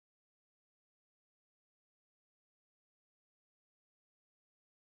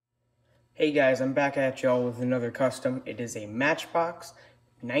Hey guys, I'm back at y'all with another custom. It is a Matchbox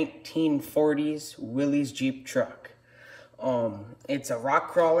 1940s Willys Jeep truck. It's a rock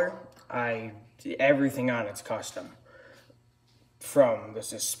crawler. I did everything on it's custom. From the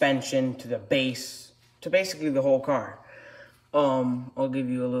suspension to the base to basically the whole car. I'll give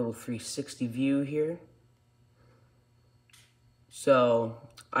you a little 360 view here. So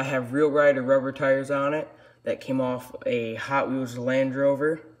I have Real Rider rubber tires on it that came off a Hot Wheels Land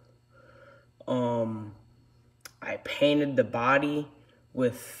Rover. I painted the body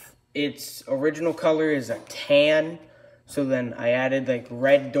with its original color is a tan, so then I added like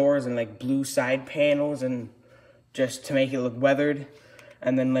red doors and like blue side panels and just to make it look weathered,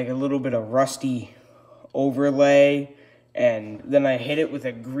 and then like a little bit of rusty overlay, and then I hit it with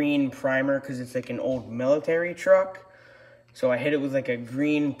a green primer because it's like an old military truck. So I hit it with like a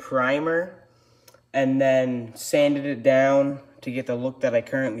green primer and then sanded it down to get the look that I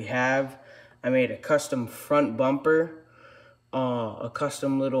currently have. I made a custom front bumper, a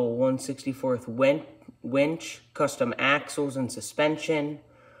custom little 1/64 winch, custom axles and suspension,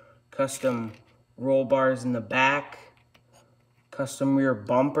 custom roll bars in the back, custom rear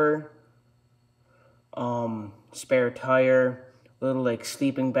bumper, spare tire, little like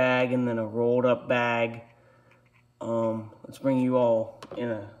sleeping bag, and then a rolled up bag. Let's bring you all in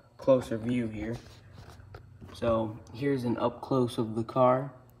a closer view here. So here's an up close of the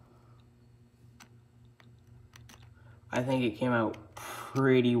car. I think it came out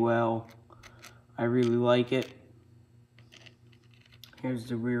pretty well. I really like it. Here's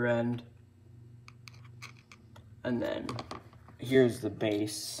the rear end. And then here's the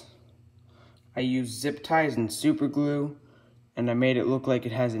base. I used zip ties and super glue, and I made it look like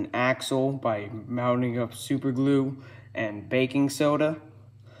it has an axle by mounting up super glue and baking soda.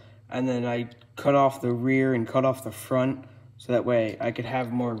 And then I cut off the rear and cut off the front, so that way I could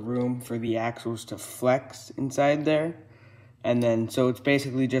have more room for the axles to flex inside there. And then, so it's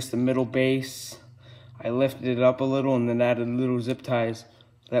basically just the middle base. I lifted it up a little and then added little zip ties,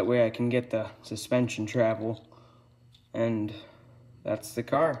 so that way I can get the suspension travel. And that's the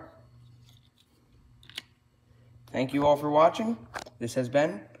car. Thank you all for watching. This has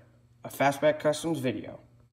been a Fastback Customs video.